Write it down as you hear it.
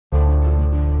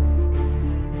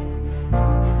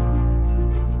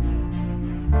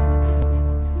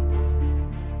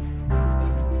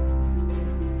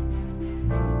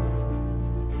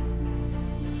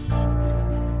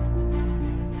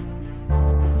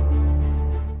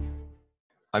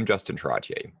I'm Justin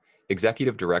Trottier,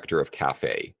 Executive Director of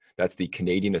CAFE, that's the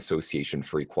Canadian Association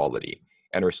for Equality,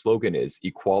 and our slogan is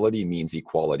Equality means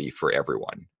equality for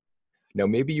everyone. Now,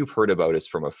 maybe you've heard about us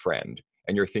from a friend,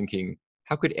 and you're thinking,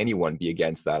 how could anyone be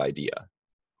against that idea?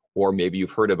 Or maybe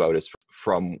you've heard about us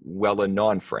from, well, a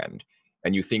non-friend,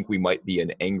 and you think we might be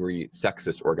an angry,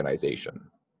 sexist organization.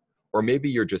 Or maybe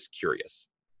you're just curious.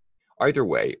 Either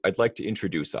way, I'd like to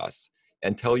introduce us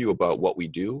and tell you about what we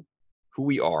do, who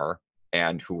we are,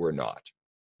 and who we're not.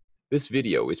 This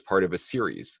video is part of a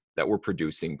series that we're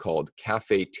producing called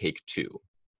Cafe Take Two.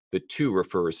 The two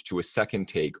refers to a second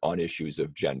take on issues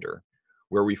of gender,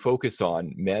 where we focus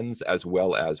on men's as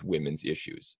well as women's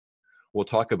issues. We'll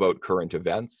talk about current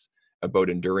events, about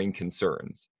enduring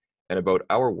concerns, and about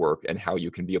our work and how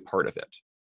you can be a part of it.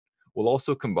 We'll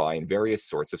also combine various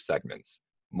sorts of segments: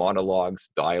 monologues,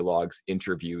 dialogues,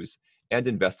 interviews, and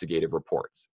investigative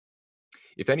reports.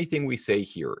 If anything we say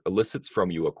here elicits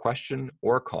from you a question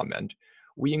or a comment,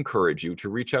 we encourage you to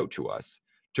reach out to us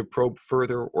to probe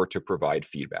further or to provide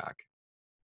feedback.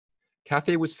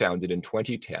 CAFE was founded in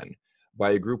 2010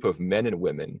 by a group of men and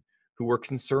women who were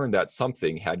concerned that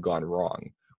something had gone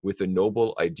wrong with the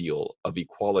noble ideal of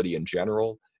equality in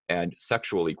general and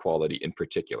sexual equality in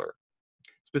particular.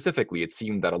 Specifically, it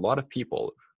seemed that a lot of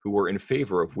people who were in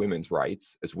favor of women's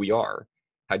rights, as we are,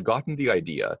 had gotten the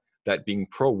idea that being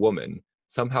pro-woman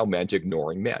somehow meant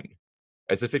ignoring men,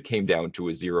 as if it came down to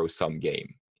a zero-sum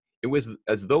game. It was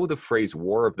as though the phrase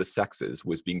war of the sexes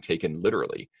was being taken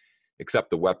literally, except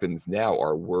the weapons now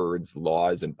are words,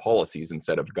 laws, and policies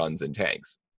instead of guns and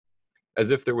tanks.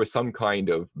 As if there was some kind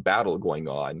of battle going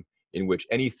on in which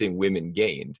anything women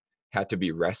gained had to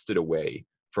be wrested away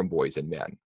from boys and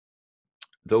men.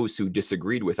 Those who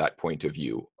disagreed with that point of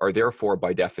view are therefore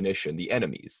by definition the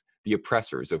enemies, the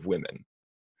oppressors of women.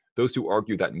 Those who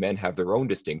argue that men have their own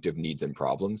distinctive needs and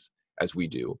problems, as we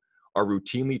do, are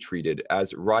routinely treated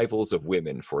as rivals of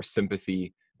women for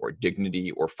sympathy or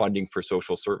dignity or funding for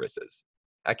social services.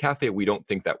 At CAFE, we don't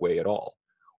think that way at all.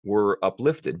 We're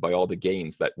uplifted by all the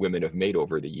gains that women have made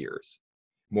over the years.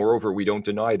 Moreover, we don't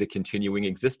deny the continuing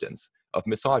existence of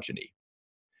misogyny.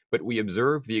 But we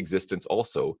observe the existence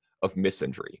also of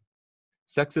misandry.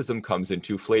 Sexism comes in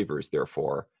two flavors,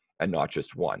 therefore, and not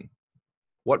just one.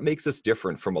 What makes us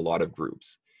different from a lot of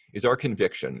groups is our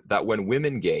conviction that when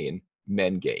women gain,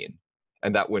 men gain,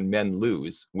 and that when men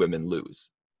lose, women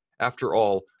lose. After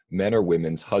all, men are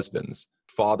women's husbands,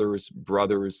 fathers,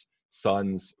 brothers,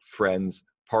 sons, friends,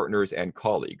 partners, and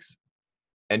colleagues.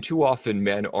 And too often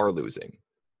men are losing.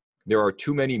 There are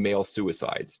too many male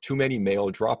suicides, too many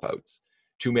male dropouts,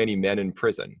 too many men in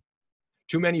prison,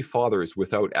 too many fathers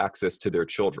without access to their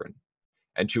children,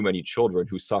 and too many children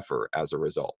who suffer as a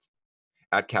result.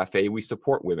 At CAFE, we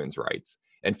support women's rights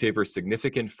and favor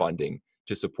significant funding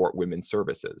to support women's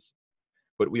services.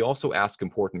 But we also ask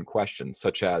important questions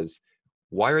such as,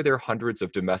 why are there hundreds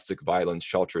of domestic violence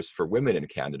shelters for women in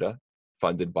Canada,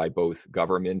 funded by both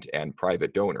government and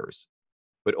private donors,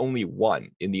 but only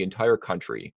one in the entire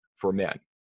country for men?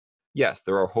 Yes,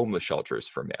 there are homeless shelters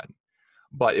for men.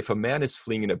 But if a man is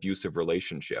fleeing an abusive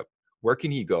relationship, where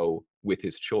can he go with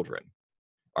his children?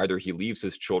 Either he leaves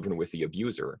his children with the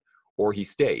abuser, or he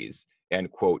stays and,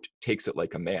 quote, takes it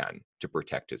like a man to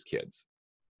protect his kids,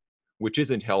 which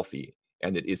isn't healthy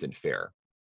and it isn't fair.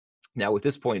 Now, at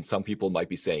this point, some people might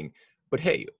be saying, but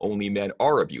hey, only men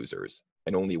are abusers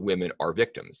and only women are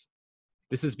victims.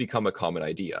 This has become a common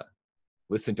idea.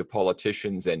 Listen to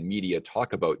politicians and media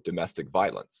talk about domestic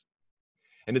violence.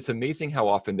 And it's amazing how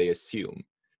often they assume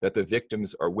that the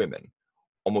victims are women.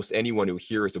 Almost anyone who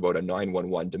hears about a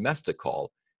 911 domestic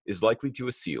call is likely to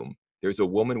assume there's a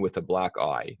woman with a black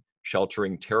eye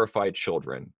sheltering terrified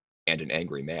children and an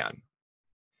angry man.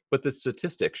 But the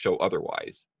statistics show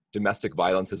otherwise. Domestic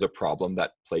violence is a problem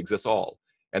that plagues us all,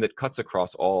 and it cuts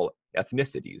across all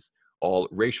ethnicities, all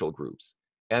racial groups,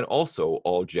 and also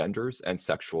all genders and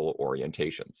sexual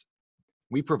orientations.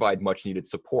 We provide much needed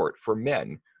support for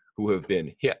men who have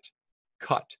been hit,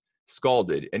 cut,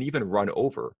 scalded, and even run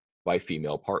over by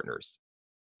female partners.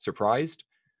 Surprised?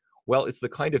 Well, it's the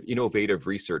kind of innovative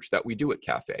research that we do at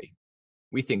CAFE.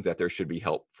 We think that there should be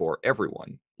help for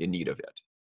everyone in need of it,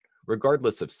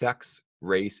 regardless of sex,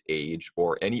 race, age,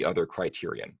 or any other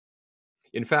criterion.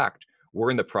 In fact, we're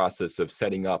in the process of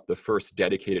setting up the first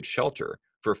dedicated shelter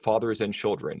for fathers and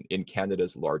children in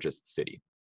Canada's largest city,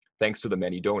 thanks to the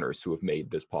many donors who have made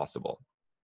this possible.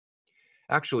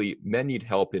 Actually, men need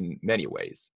help in many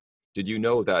ways. Did you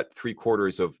know that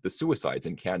 3/4 of the suicides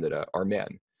in Canada are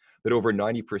men? That over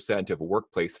 90% of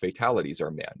workplace fatalities are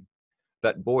men?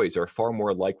 That boys are far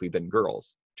more likely than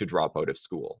girls to drop out of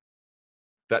school?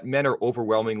 that men are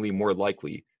overwhelmingly more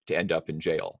likely to end up in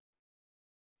jail.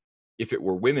 If it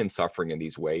were women suffering in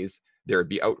these ways, there would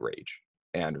be outrage,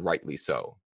 and rightly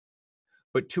so.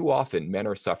 But too often, men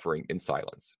are suffering in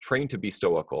silence. Trained to be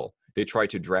stoical, they try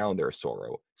to drown their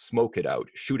sorrow, smoke it out,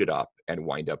 shoot it up, and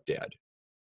wind up dead.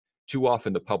 Too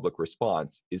often, the public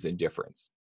response is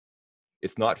indifference.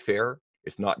 It's not fair,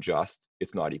 it's not just,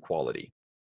 it's not equality.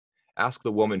 Ask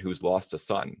the woman who's lost a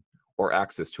son or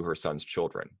access to her son's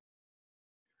children.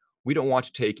 We don't want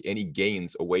to take any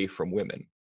gains away from women.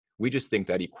 We just think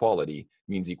that equality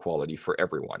means equality for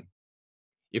everyone.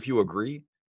 If you agree,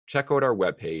 check out our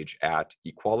webpage at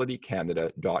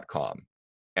equalitycanada.com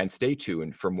and stay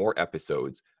tuned for more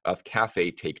episodes of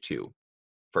Cafe Take Two.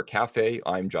 For Cafe,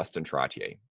 I'm Justin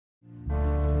Trottier.